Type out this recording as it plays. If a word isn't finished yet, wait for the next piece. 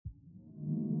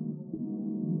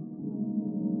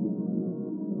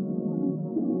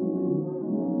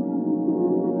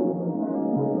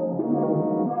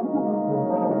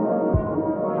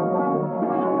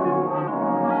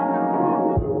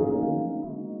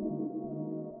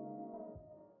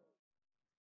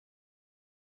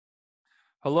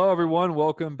Hello, everyone.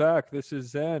 Welcome back. This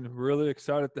is Zen. Really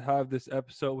excited to have this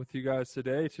episode with you guys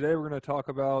today. Today, we're going to talk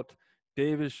about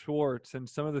David Schwartz and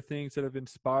some of the things that have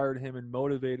inspired him and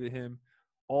motivated him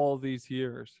all these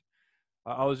years.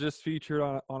 I was just featured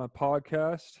on a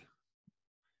podcast,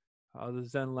 the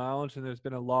Zen Lounge, and there's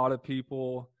been a lot of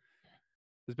people.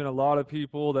 There's been a lot of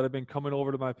people that have been coming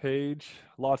over to my page.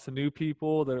 Lots of new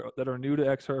people that are new to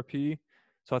XRP.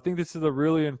 So I think this is a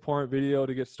really important video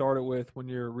to get started with when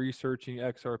you're researching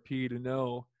XRP to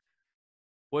know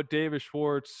what David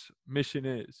Schwartz's mission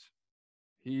is.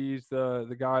 He's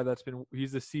the guy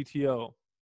he's the CTO.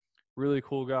 Really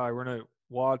cool guy. We're going to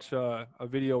watch a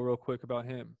video real quick about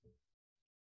him.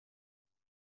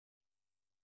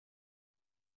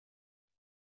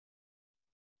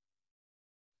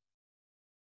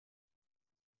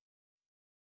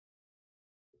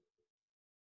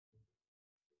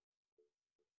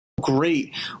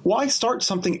 Great. Why start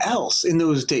something else in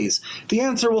those days? The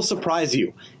answer will surprise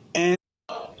you. And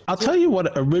I'll tell you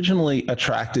what originally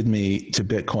attracted me to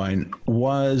Bitcoin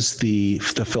was the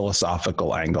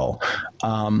philosophical angle.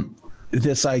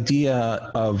 This idea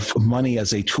of money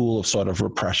as a tool of sort of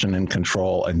repression and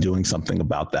control and doing something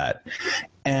about that.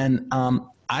 And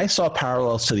I saw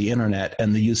parallels to the internet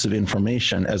and the use of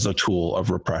information as a tool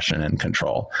of repression and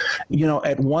control. You know,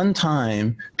 at one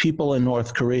time, people in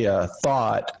North Korea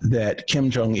thought that Kim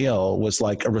Jong-il was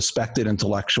like a respected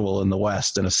intellectual in the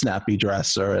West and a snappy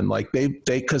dresser, and like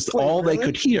because all they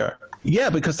could hear.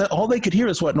 Yeah, because all they could hear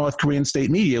is what North Korean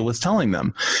state media was telling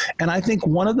them. And I think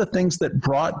one of the things that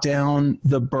brought down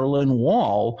the Berlin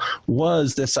Wall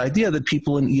was this idea that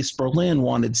people in East Berlin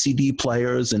wanted CD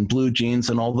players and blue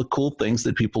jeans and all the cool things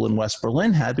that people in West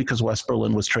Berlin had, because West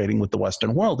Berlin was trading with the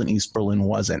Western world and East Berlin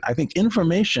wasn't. I think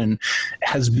information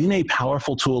has been a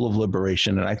powerful tool of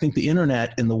liberation. And I think the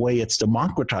internet, in the way it's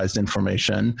democratized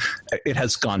information, it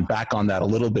has gone back on that a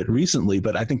little bit recently,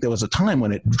 but I think there was a time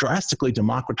when it drastically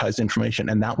democratized information,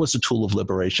 and that was a tool of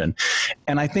liberation.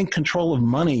 And I think control of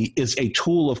money is a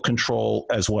tool of control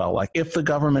as well. Like, if the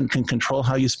government can control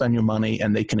how you spend your money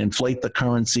and they can inflate the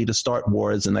currency to start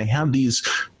wars, and they have these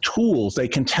tools, they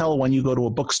can tell when you go to a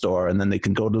bookstore, and then they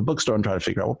can go to the bookstore and try to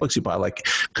figure out what books you buy. Like,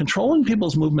 controlling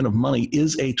people's movement of money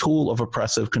is a tool of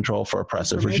oppressive control for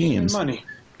oppressive regimes. Money.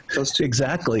 Those two.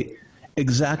 Exactly.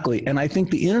 Exactly. And I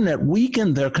think the internet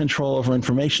weakened their control over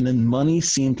information, and money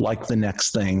seemed like the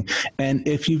next thing. And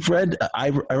if you've read, I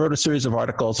wrote a series of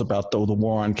articles about the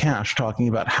war on cash, talking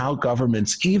about how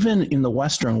governments, even in the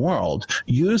Western world,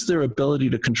 use their ability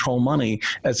to control money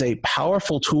as a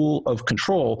powerful tool of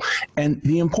control. And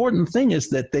the important thing is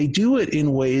that they do it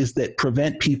in ways that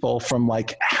prevent people from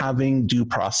like having due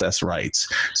process rights.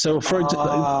 So for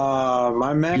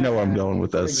my man, you know where I'm going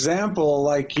with this. For example,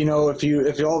 like, you know, if you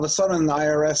all of a sudden the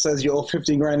IRS says you owe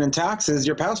 50 grand in taxes,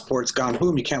 your passport's gone.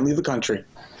 Boom, you can't leave the country.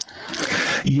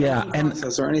 Yeah, and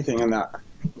or anything in that.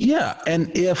 Yeah,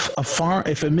 and if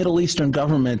a Middle Eastern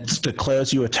government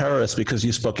declares you a terrorist because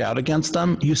you spoke out against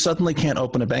them, you suddenly can't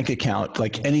open a bank account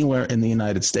like anywhere in the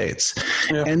United States.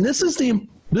 Yeah. And this is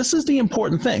the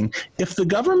important thing. If the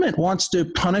government wants to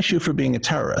punish you for being a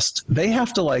terrorist, they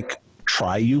have to like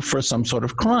try you for some sort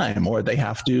of crime, or they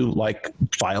have to like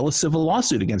file a civil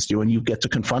lawsuit against you, and you get to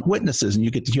confront witnesses and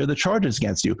you get to hear the charges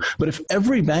against you. But if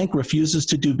every bank refuses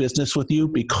to do business with you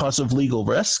because of legal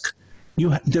risk,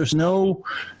 there's no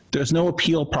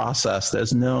appeal process.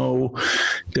 There's no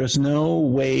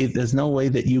way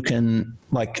that you can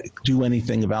like do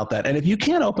anything about that. And if you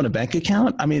can't open a bank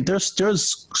account, I mean, there's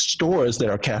stores that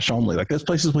are cash only. Like, there's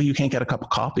places where you can't get a cup of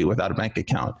coffee without a bank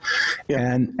account. Yeah.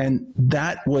 And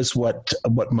that was what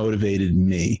motivated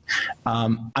me.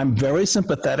 I'm very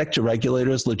sympathetic to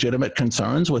regulators' legitimate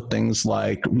concerns with things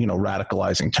like, you know,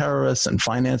 radicalizing terrorists and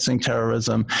financing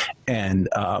terrorism and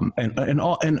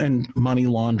money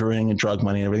laundering and drug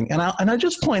money and everything. And I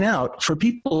just point out, for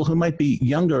people who might be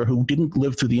younger who didn't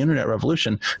live through the internet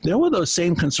revolution, there were those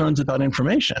same concerns about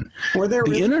information. Were there the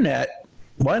really? Internet?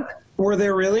 What? Were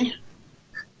there really?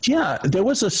 Yeah, there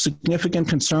was a significant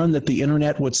concern that the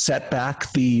internet would set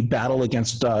back the battle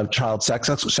against child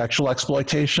sexual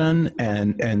exploitation,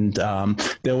 and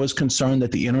there was concern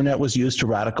that the internet was used to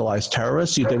radicalize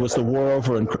terrorists. There was the war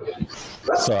over.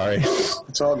 Sorry,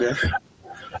 it's all good.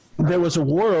 There was a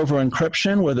war over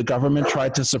encryption, where the government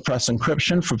tried to suppress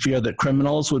encryption for fear that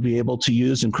criminals would be able to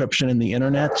use encryption in the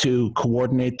internet to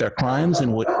coordinate their crimes.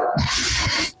 And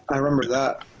I remember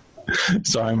that.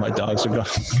 Sorry, my dogs are going.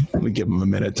 Let me give them a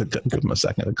minute to give them a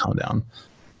second to calm down.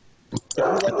 If you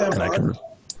let them bark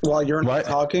while you're not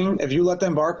talking, if you let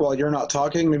them bark while you're not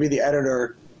talking, maybe the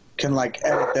editor can like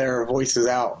edit their voices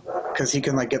out, because he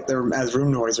can like get them as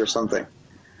room noise or something.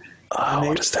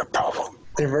 What is their problem?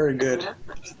 They're very good.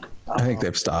 I think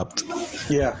they've stopped.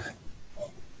 Yeah.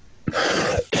 All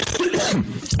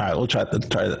right, we'll try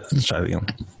that. Let's try it again.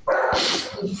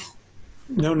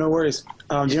 No worries.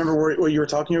 Do you remember what you were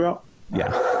talking about?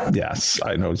 Yeah. Yes,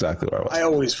 I know exactly where I was. I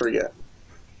always forget.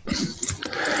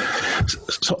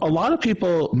 So a lot of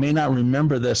people may not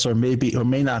remember this, or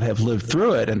may not have lived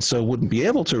through it, and so wouldn't be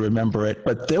able to remember it.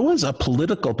 But there was a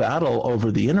political battle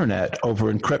over the internet,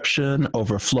 over encryption,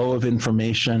 over flow of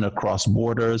information across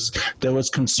borders. There was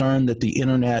concern that the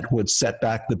internet would set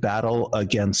back the battle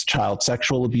against child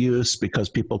sexual abuse because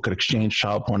people could exchange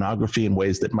child pornography in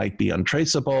ways that might be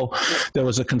untraceable. There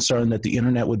was a concern that the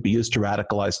internet would be used to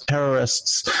radicalize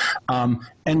terrorists.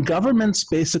 And governments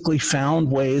basically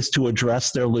found ways to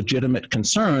address their legitimate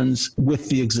concerns with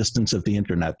the existence of the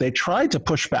internet. They tried to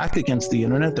push back against the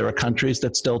internet. There are countries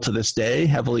that still to this day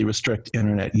heavily restrict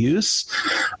internet use.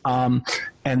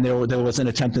 And there was an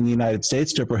attempt in the United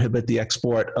States to prohibit the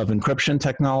export of encryption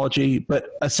technology. But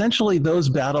essentially, those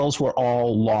battles were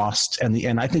all lost.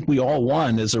 And I think we all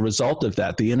won as a result of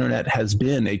that. The internet has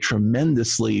been a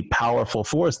tremendously powerful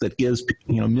force that gives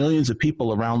millions of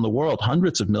people around the world,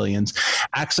 hundreds of millions,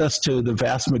 access to the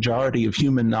vast majority of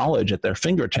human knowledge at their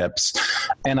fingertips.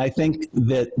 And I think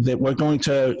that we're going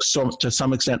to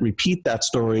some extent repeat that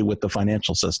story with the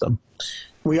financial system.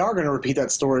 We are going to repeat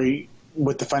that story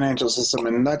with the financial system,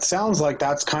 and that sounds like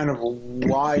that's kind of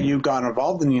why you got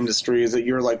involved in the industry, is that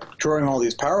you're like drawing all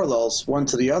these parallels one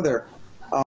to the other.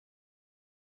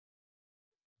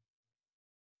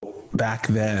 Back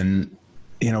then,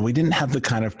 we didn't have the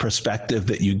kind of perspective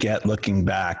that you get looking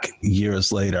back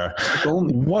years later.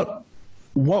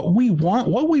 What we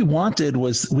wanted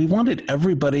was we wanted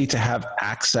everybody to have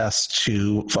access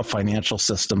to a financial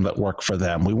system that worked for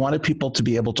them. We wanted people to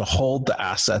be able to hold the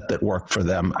asset that worked for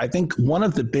them. I think one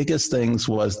of the biggest things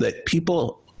was that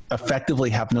people effectively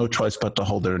have no choice but to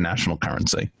hold their national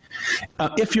currency.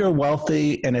 If you're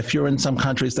wealthy and if you're in some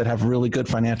countries that have really good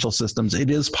financial systems, it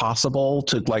is possible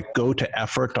to go to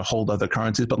effort to hold other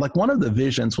currencies. But one of the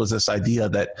visions was this idea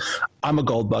that I'm a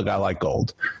gold bug, I like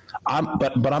gold.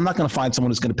 But I'm not going to find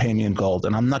someone who's going to pay me in gold,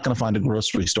 and I'm not going to find a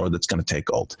grocery store that's going to take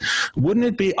gold. Wouldn't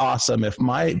it be awesome if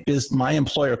my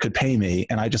employer could pay me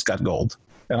and I just got gold?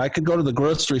 And I could go to the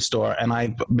grocery store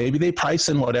and maybe they price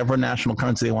in whatever national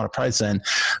currency they want to price in,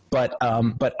 but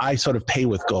I sort of pay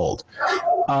with gold.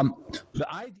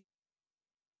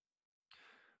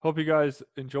 Hope you guys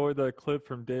enjoyed the clip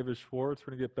from David Schwartz.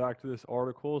 We're gonna get back to this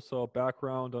article. So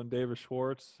background on David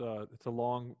Schwartz. It's a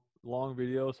long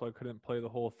video, so I couldn't play the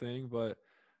whole thing. But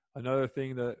another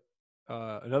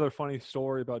funny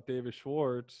story about David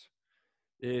Schwartz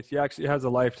is he actually has a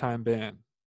lifetime ban.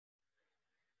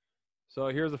 So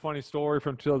here's a funny story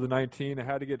from 2019. I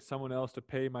had to get someone else to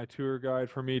pay my tour guide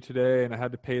for me today, and I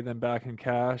had to pay them back in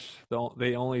cash.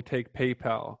 They only take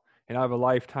PayPal, and I have a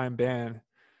lifetime ban.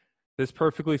 This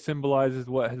perfectly symbolizes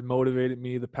what has motivated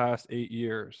me the past 8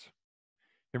 years.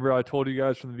 Remember, I told you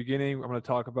guys from the beginning, I'm going to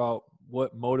talk about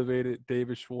what motivated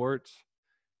David Schwartz.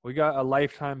 We got a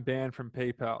lifetime ban from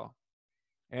PayPal,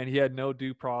 and he had no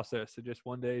due process. So just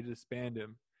one day disband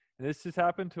him. And this has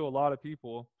happened to a lot of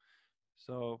people.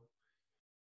 So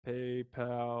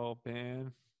PayPal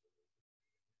ban.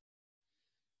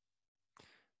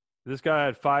 This guy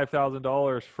had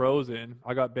 $5,000 frozen.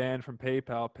 I got banned from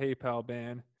PayPal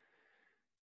ban.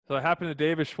 So it happened to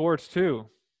David Schwartz too.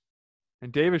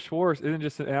 And David Schwartz isn't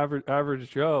just an average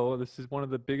Joe. This is one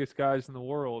of the biggest guys in the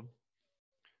world.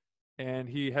 And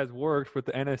he has worked with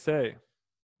the NSA,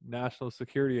 National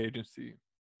Security Agency.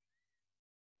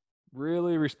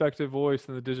 Really respected voice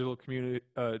in the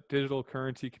digital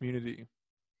currency community.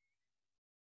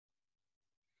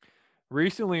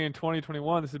 Recently in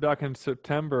 2021, this is back in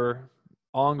September,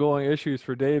 ongoing issues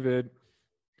for David.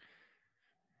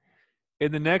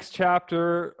 In the next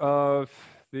chapter of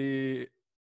the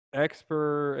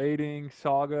expurgating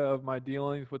saga of my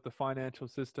dealings with the financial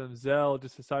system, Zelle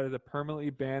just decided to permanently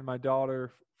ban my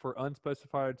daughter for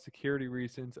unspecified security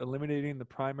reasons, eliminating the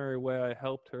primary way I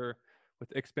helped her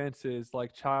with expenses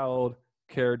like child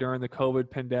care during the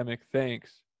COVID pandemic.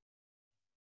 Thanks.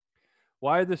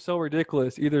 Why is this so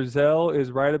ridiculous? Either Zelle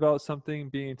is right about something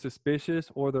being suspicious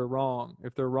or they're wrong.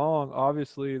 If they're wrong,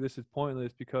 obviously this is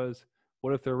pointless, because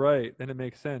what if they're right? Then it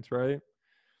makes sense, right?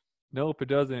 Nope, it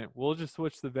doesn't. We'll just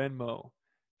switch the Venmo.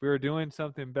 If we were doing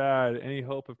something bad, any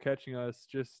hope of catching us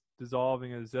just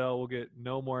dissolving as Zelle will get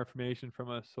no more information from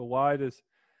us. So why does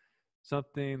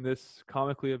something this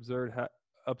comically absurd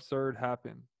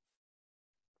happen?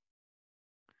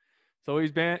 So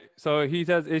he's banned. So he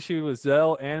has issue with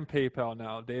Zelle and PayPal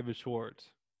now, David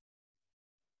Schwartz.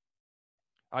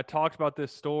 I talked about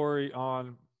this story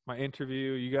on my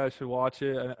interview. You guys should watch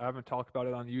it. I haven't talked about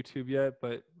it on YouTube yet,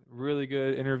 but really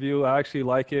good interview. I actually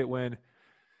like it when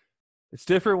it's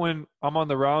different when I'm on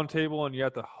the round table and you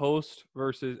have the host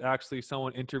versus actually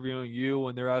someone interviewing you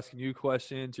when they're asking you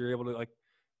questions. You're able to like,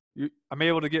 I'm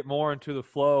able to get more into the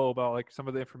flow about like some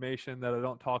of the information that I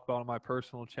don't talk about on my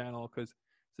personal channel because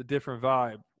it's a different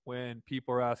vibe when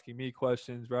people are asking me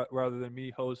questions rather than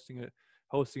me hosting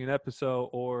an episode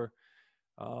or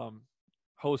um,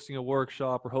 hosting a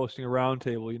workshop or hosting a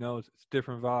roundtable. You know, it's a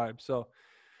different vibe. So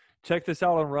check this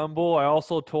out on Rumble. I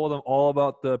also told them all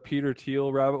about the Peter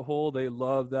Thiel rabbit hole. They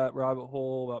love that rabbit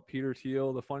hole about Peter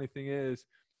Thiel. The funny thing is,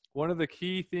 one of the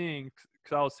key things,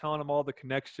 because I was telling them all the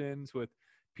connections with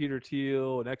Peter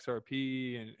Thiel and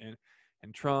XRP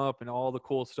and Trump and all the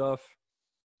cool stuff.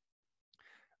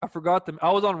 I forgot them.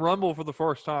 I was on Rumble for the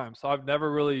first time, so I've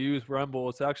never really used Rumble.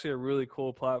 It's actually a really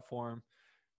cool platform,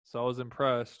 so I was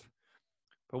impressed.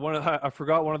 But I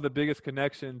forgot one of the biggest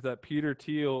connections that Peter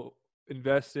Thiel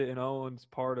invested and owns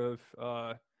part of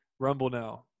Rumble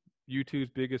now, YouTube's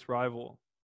biggest rival.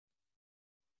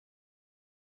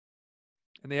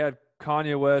 And they had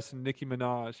Kanye West and Nicki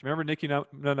Minaj. Remember Nicki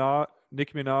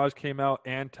Minaj came out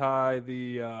anti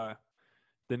the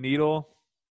needle.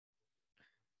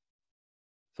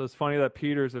 So it's funny that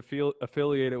Peter's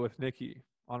affiliated with Nicki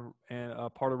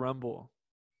and part of Rumble.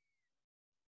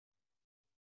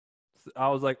 I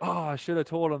was like, oh, I should have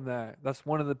told him that. That's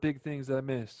one of the big things I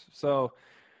missed. So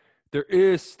there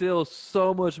is still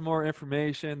so much more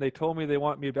information. They told me they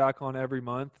want me back on every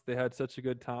month. They had such a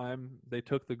good time. They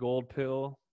took the gold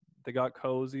pill. They got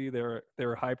cozy. They were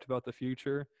hyped about the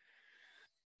future.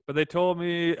 But they told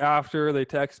me after they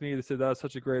texted me, they said, that's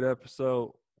such a great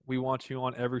episode. We want you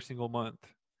on every single month.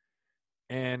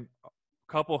 And a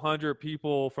couple hundred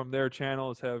people from their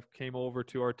channels have came over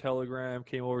to our Telegram,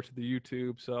 came over to the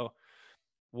YouTube. So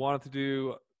wanted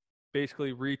to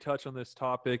basically retouch on this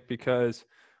topic because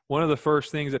one of the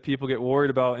first things that people get worried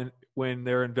about when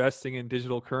they're investing in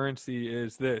digital currency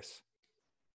is this.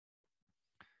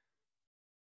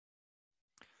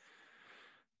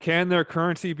 Can their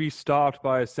currency be stopped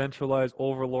by a centralized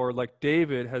overlord like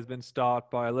David has been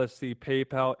stopped by, let's see,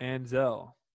 PayPal and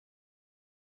Zelle?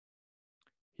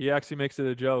 He actually makes it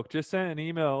a joke. Just sent an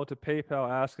email to PayPal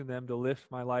asking them to lift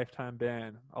my lifetime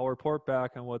ban. I'll report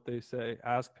back on what they say.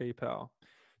 Ask PayPal.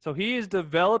 So he is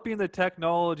developing the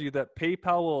technology that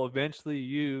PayPal will eventually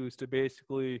use to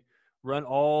basically run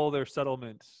all their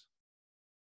settlements.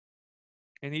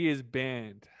 And he is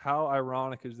banned. How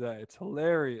ironic is that? It's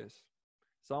hilarious.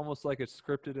 It's almost like it's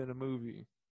scripted in a movie.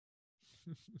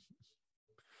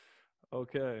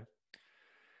 Okay.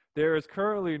 There is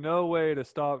currently no way to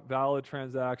stop valid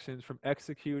transactions from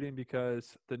executing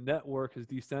because the network is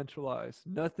decentralized.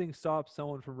 Nothing stops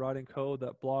someone from writing code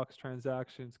that blocks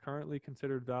transactions currently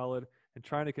considered valid and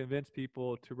trying to convince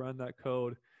people to run that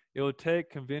code. It would take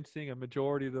convincing a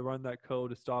majority to run that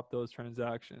code to stop those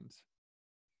transactions.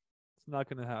 It's not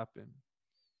going to happen.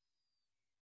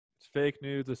 It's fake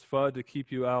news. It's FUD to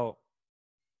keep you out.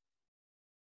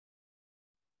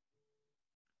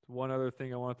 One other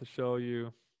thing I wanted to show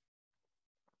you.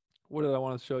 What did I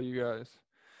want to show you guys?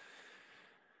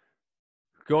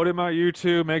 Go to my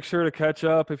YouTube. Make sure to catch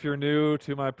up if you're new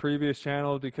to my previous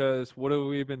channel because what have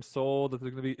we been sold? That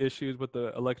there's going to be issues with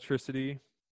the electricity,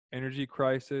 energy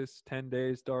crisis, 10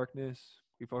 days darkness.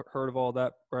 We've heard of all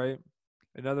that, right?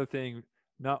 Another thing,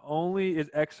 not only is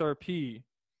XRP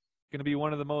going to be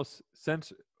one of the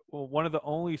one of the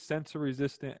only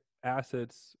censor-resistant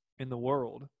assets in the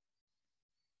world.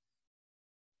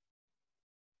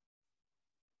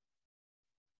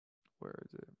 Where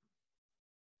is it?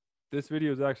 This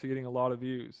video is actually getting a lot of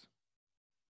views.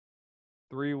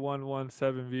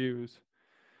 3117 views.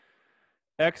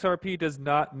 XRP does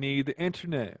not need the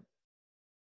internet.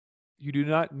 You do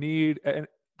not need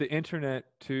the internet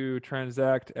to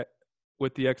transact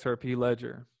with the XRP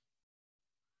ledger.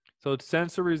 So it's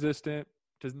censor resistant,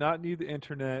 does not need the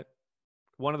internet.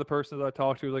 One of the persons I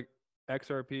talked to was like,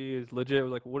 XRP is legit.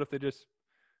 Was like, what if they just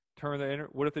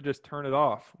what if they just turn it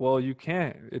off? Well, you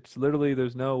can't. It's literally,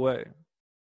 there's no way.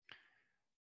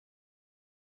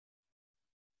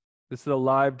 This is a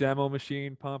live demo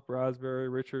machine pump Raspberry.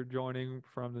 Richard joining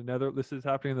from the Netherlands. This is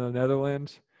happening in the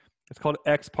Netherlands. It's called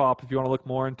XPOP. If you want to look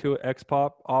more into it,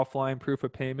 XPOP, offline proof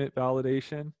of payment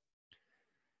validation.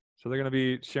 So they're going to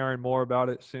be sharing more about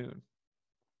it soon.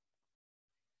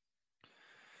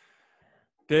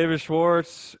 David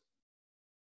Schwartz,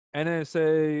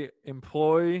 NSA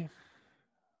employee,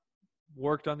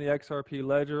 worked on the XRP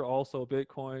Ledger, also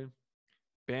Bitcoin,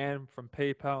 banned from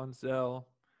PayPal and Zelle,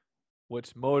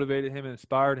 which motivated him and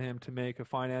inspired him to make a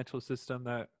financial system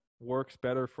that works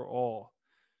better for all.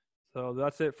 So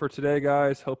that's it for today,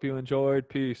 guys. Hope you enjoyed.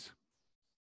 Peace.